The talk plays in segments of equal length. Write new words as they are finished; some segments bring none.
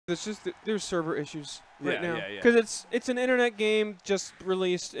It's just that there's server issues right now. Yeah. Because it's an internet game just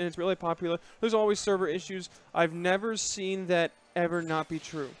released and it's really popular. There's always server issues. I've never seen that ever not be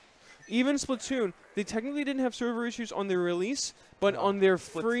true. Even Splatoon, they technically didn't have server issues on their release, but on their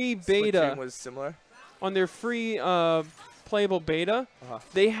free beta, Splatoon was similar. On their free playable beta,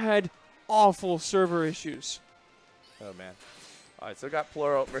 they had awful server issues. Oh man! All right, so we got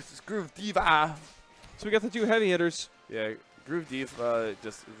Plural versus Groove Diva. So we got the two heavy hitters. Yeah, Groove Diva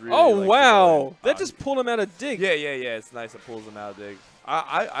just really. Oh wow! That just pulled him out of dig. Yeah. It's nice. It pulls him out of dig.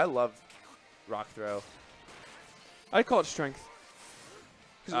 I love Rock Throw. I call it strength.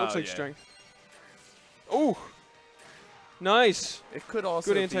 Because it looks like strength. Oh! Nice! It could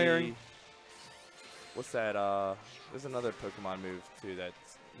also good anti-airing. What's that? There's another Pokemon move, too, that,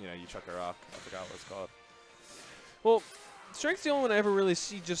 you chuck a rock. I forgot what it's called. Well, strength's the only one I ever really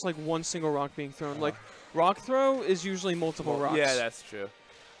see just, like, one single rock being thrown. Like, rock throw is usually multiple rocks. Yeah, that's true.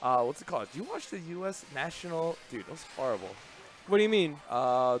 What's it called? Do you watch the U.S. National? Dude, that was horrible. What do you mean?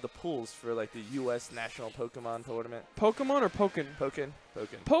 The pools for, like, the U.S. National Pokemon Tournament. Pokemon or Pokken? Pokken.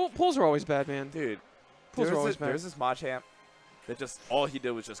 Pools are always bad, man. Dude. Pools are always bad. There's this Machamp that just, all he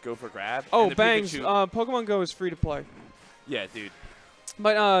did was just go for grab. Oh, bangs. Pokemon Go is free to play. Yeah, dude.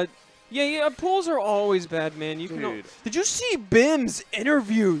 But, yeah, pools are always bad, man. Dude. Did you see Bim's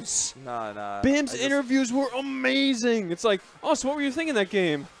interviews? Nah. Bim's interviews were amazing. It's like, oh, so what were you thinking that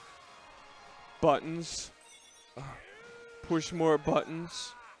game? Buttons. Push more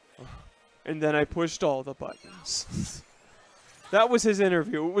buttons. And then I pushed all the buttons. That was his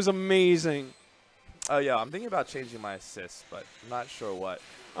interview. It was amazing. Oh, yeah, I'm thinking about changing my assist, but I'm not sure what.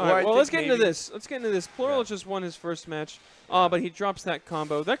 All right, well, let's get into this. Plural just won his first match, but he drops that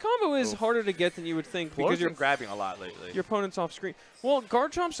combo. That combo is harder to get than you would think because you're grabbing a lot lately. Your opponent's off screen. Well,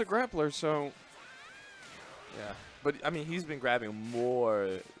 Garchomp's a grappler, so. Yeah, but, I mean, he's been grabbing more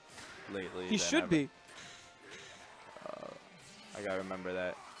lately. He should be. I gotta remember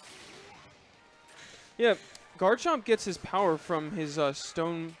that. Yeah, Garchomp gets his power from his not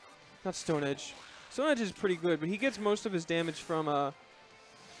Stone Edge. Stone Edge is pretty good, but he gets most of his damage from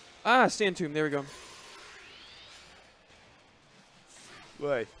Sand Tomb. There we go.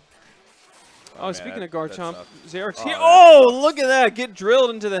 Wait. Oh, man, speaking of Garchomp, Xeric's here. Oh, look at that! Get drilled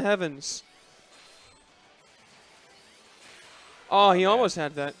into the heavens. Oh, he almost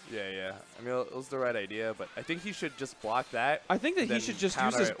had that. Yeah. I mean, it was the right idea, but I think he should just block that. I think that he should just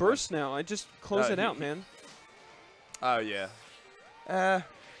use his burst now. I just close it out, man. Oh, yeah.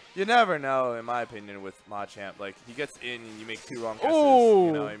 You never know, in my opinion, with Machamp. Like, he gets in and you make 2 wrong guesses.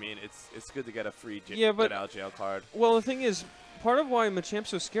 You know what I mean? It's good to get a free get out jail card. Well, the thing is, part of why Machamp's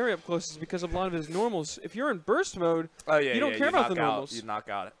so scary up close is because of a lot of his normals. If you're in burst mode, you don't care about the normals. You knock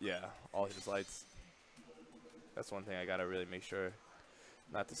out, all his lights. That's one thing I gotta really make sure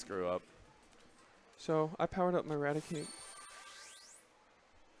not to screw up. So I powered up my Eradicate.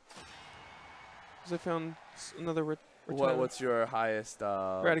 Because I found another What's your highest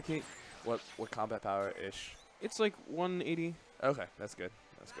Eradicate. What combat power-ish? It's like 180. Okay, that's good.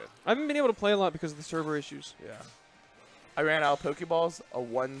 I haven't been able to play a lot because of the server issues. Yeah. I ran out of Pokeballs, a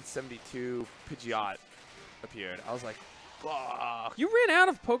 172 Pidgeot appeared. I was like, fuck. You ran out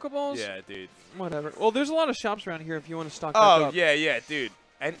of Pokeballs? Yeah, dude. Whatever. Well, there's a lot of shops around here if you want to stock back up. Oh, yeah, dude.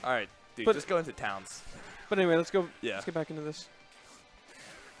 And all right, dude, just go into towns. But anyway, let's go. Yeah. Let's get back into this.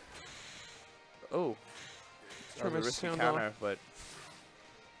 Oh. Try my risky sound counter, off. but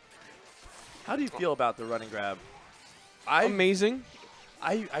how do you feel about the running grab? Amazing.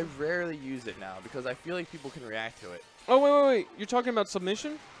 I rarely use it now because I feel like people can react to it. Oh, wait. You're talking about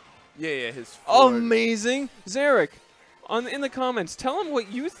submission? Yeah, his forward. Amazing. Xeric, in the comments, tell him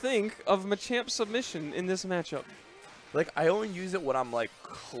what you think of Machamp's submission in this matchup. Like, I only use it when I'm, like,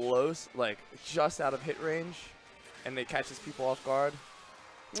 close, like, just out of hit range, and it catches people off guard.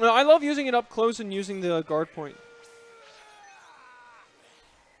 No, I love using it up close and using the guard point.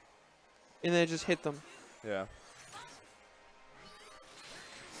 And then just hit them. Yeah.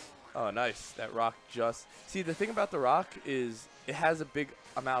 Oh, nice. That rock just... See, the thing about the rock is it has a big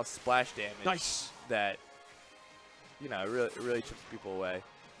amount of splash damage. Nice. That, it really chips people away.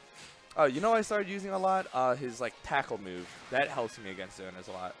 Oh, you know what I started using a lot? His, like, tackle move. That helps me against zoners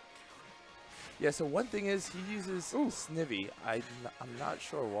a lot. Yeah, so one thing is he uses Snivy. I'm not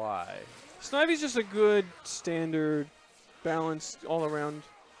sure why. Snivy's just a good, standard, balanced, all-around.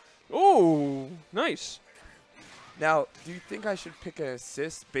 Oh, nice. Now, do you think I should pick an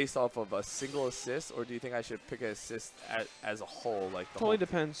assist based off of a single assist, or do you think I should pick an assist as a whole? Like totally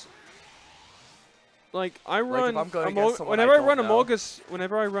depends. Like I run whenever I run a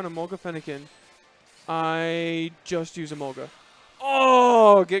Molga Fennekin, I just use Emolga.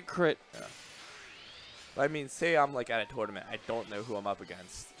 Oh, get crit. Yeah. But I mean, say I'm like at a tournament, I don't know who I'm up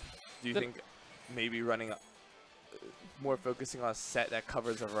against. Do you think maybe running more focusing on a set that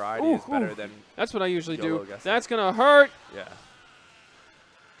covers a variety is better than? That's what I usually do. Guessing? That's gonna hurt. Yeah.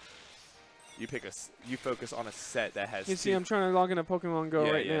 You focus on a set that has. You see, I'm trying to log into Pokemon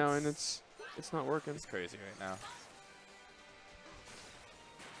Go right now, and it's not working. It's crazy right now.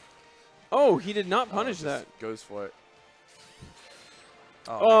 Oh, he did not punish that. Goes for it.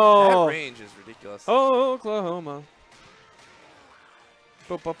 Oh, man, that range is ridiculous. Oh, Oklahoma.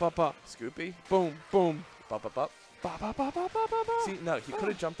 Boop, bop, bop, bop. Scoopy. Boom, boom. Bop, bop, bop. Bop, bop, bop, bop, bop, bop. See, no, he could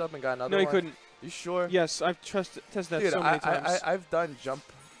have jumped up and got another No, one. he couldn't. You sure? Yes, I've tested that Dude, so many times. I've done jump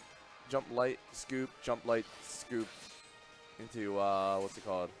light, scoop, jump light, scoop into, what's it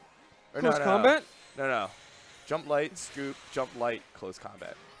called? Or Close combat? No. Jump light, scoop, jump light, close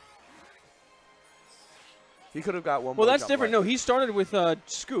combat. He could have got one more. Well, that's different. No, he started with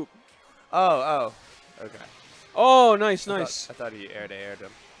scoop. Oh, okay. Oh, nice. I thought he aired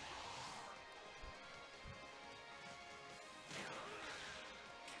him.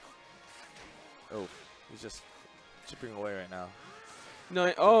 Oh, he's just chipping away right now.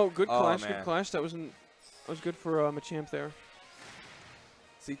 No, oh, good clash, man. good clash. That was good for Machamp there.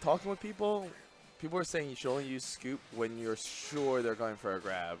 See, talking with people are saying you should only use scoop when you're sure they're going for a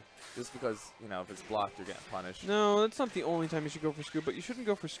grab. Just because, you know, if it's blocked, you're getting punished. No, that's not the only time you should go for scoop, but you shouldn't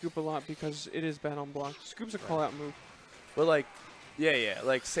go for scoop a lot because it is bad on block. Scoop's a call-out move. But, like, yeah,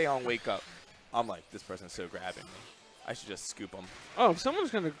 like, say on Wake Up, I'm like, this person's so grabbing me. I should just scoop them. Oh, if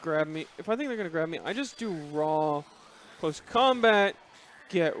someone's going to grab me, if I think they're going to grab me, I just do raw, close combat,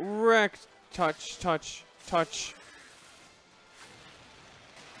 get wrecked, touch, touch, touch.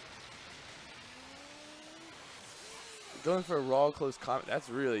 Going for a raw close combat, that's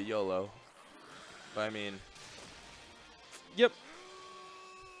really YOLO. But I mean, yep.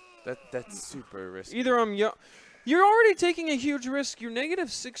 That's super risky. Either you're already taking a huge risk. You're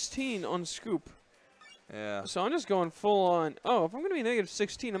 -16 on scoop. Yeah. So I'm just going full on. Oh, if I'm going to be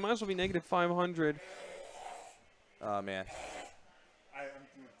 -16, I might as well be -500. Oh man. I'm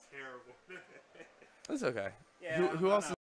doing terrible. That's okay. Yeah, Who else?